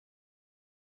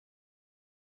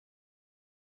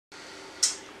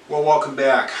Well, welcome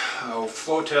back.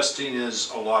 Flow testing is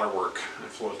a lot of work.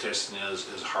 Flow testing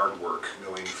is hard work,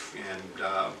 going and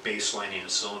baselining a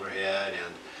cylinder head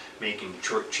and making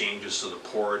short changes to the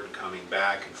port and coming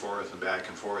back and forth and back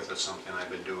and forth. That's something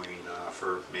I've been doing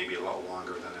for maybe a lot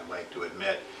longer than I'd like to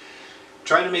admit.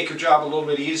 Trying to make your job a little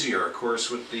bit easier. Of course,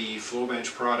 with the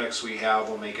FlowBench products we have,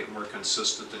 we'll make it more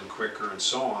consistent and quicker and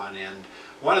so on. And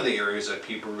one of the areas that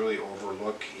people really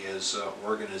overlook is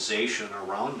organization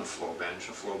around the FlowBench.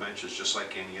 A FlowBench is just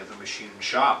like any other machine in the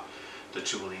shop. The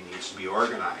tooling needs to be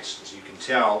organized. As you can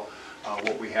tell,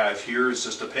 what we have here is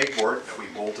just a pegboard that we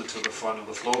bolted to the front of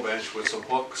the FlowBench with some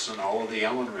hooks and all of the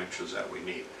Allen wrenches that we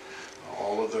need.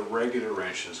 All of the regular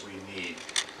wrenches we need.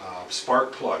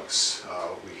 Spark plugs.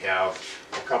 We have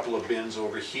a couple of bins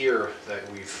over here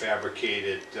that we've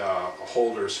fabricated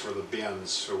holders for the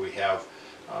bins. So we have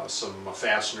some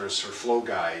fasteners for flow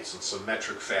guides and some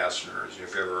metric fasteners.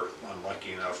 If you're ever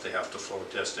unlucky enough to have to flow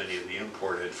test any of the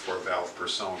imported 4-valve per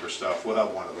cylinder stuff, we'll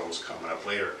have one of those coming up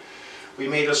later. We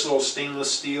made this little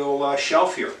stainless steel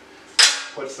shelf here.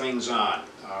 Put things on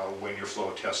when you're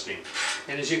flow testing.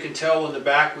 And as you can tell in the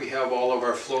back, we have all of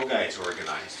our flow guides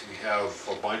organized. We have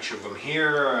a bunch of them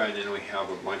here, and then we have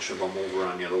a bunch of them over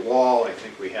on the other wall. I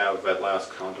think we have, at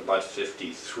last count, about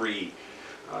 53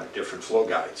 different flow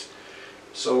guides.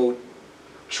 So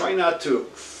try not to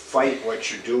fight what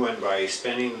you're doing by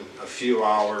spending a few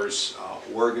hours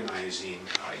organizing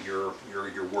your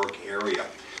work area.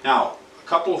 Now, a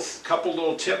couple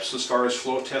little tips as far as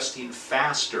flow testing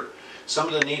faster. Some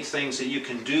of the neat things that you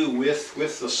can do with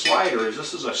the slider is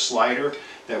this is a slider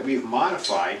that we've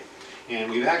modified, and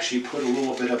we've actually put a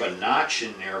little bit of a notch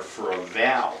in there for a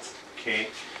valve. Okay,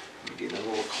 I'm getting a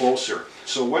little closer.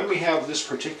 So when we have this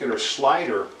particular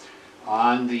slider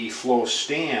on the flow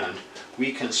stand,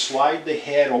 we can slide the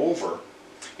head over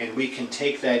and we can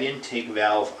take that intake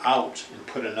valve out and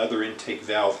put another intake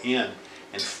valve in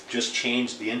and just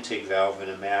change the intake valve in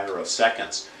a matter of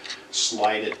seconds.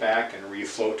 Slide it back and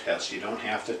reflow test. You don't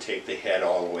have to take the head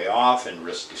all the way off and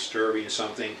risk disturbing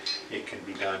something. It can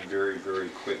be done very, very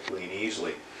quickly and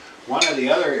easily. One of the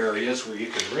other areas where you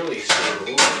can really save a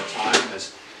little bit of time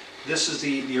is this is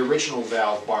the original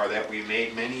valve bar that we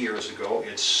made many years ago.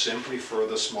 It's simply for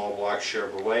the small block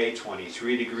Chevrolet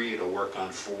 23 degree. It'll work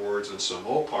on Fords and some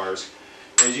Opars.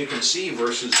 As you can see,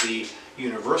 versus the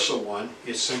universal one,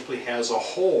 it simply has a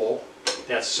hole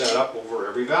that's set up over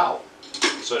every valve.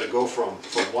 So to go from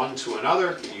one to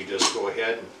another, you just go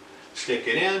ahead and stick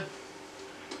it in,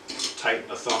 tighten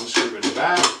the thumb screw in the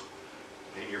back,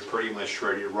 and you're pretty much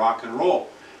ready to rock and roll.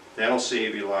 That'll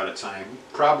save you a lot of time.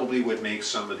 Probably would make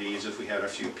some of these if we had a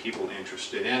few people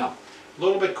interested in them. A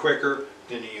little bit quicker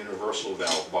than the universal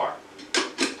valve bar.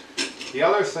 The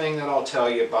other thing that I'll tell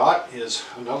you about is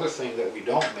another thing that we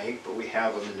don't make, but we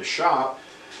have them in the shop,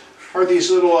 are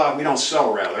these little, we don't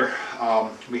sell rather,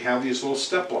 we have these little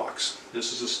step blocks.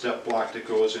 This is a step block that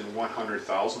goes in 100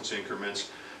 thousandths increments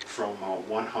from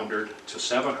 100 to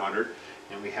 700,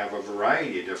 and we have a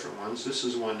variety of different ones. This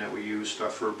is one that we used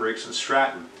for Briggs &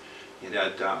 Stratton. It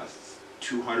had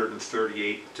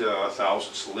 238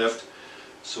 thousandths lift,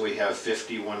 so we have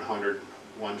 50, 100,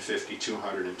 150,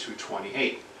 200, and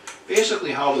 228.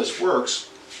 Basically how this works,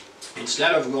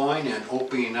 instead of going and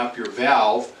opening up your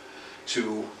valve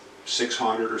to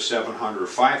 600 or 700 or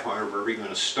 500, where we're going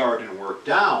to start and work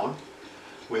down,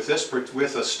 with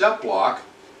a step block,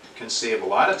 can save a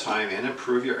lot of time and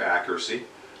improve your accuracy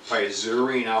by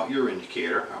zeroing out your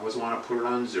indicator. I always want to put it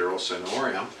on 0, so I know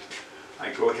where I am.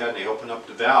 I go ahead and I open up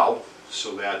the valve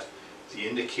so that the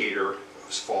indicator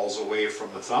falls away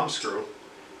from the thumb screw,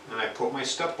 and I put my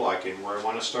step block in where I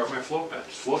want to start my flow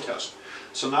test.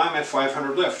 So now I'm at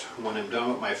 500 lift. When I'm done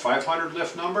with my 500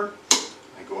 lift number,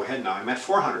 I go ahead, now I'm at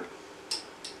 400,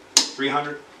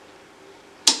 300,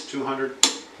 200,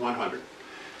 100.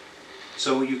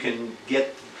 So you can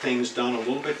get things done a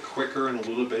little bit quicker and a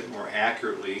little bit more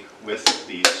accurately with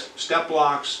these step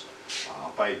blocks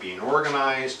by being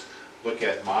organized. Look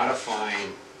at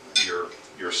modifying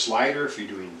your slider if you're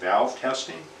doing valve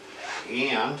testing,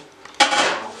 and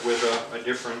with a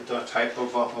different type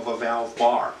of a valve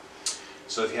bar.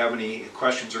 So if you have any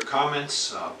questions or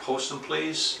comments, post them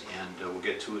please, and we'll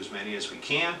get to as many as we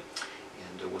can,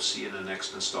 and we'll see you in the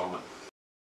next installment.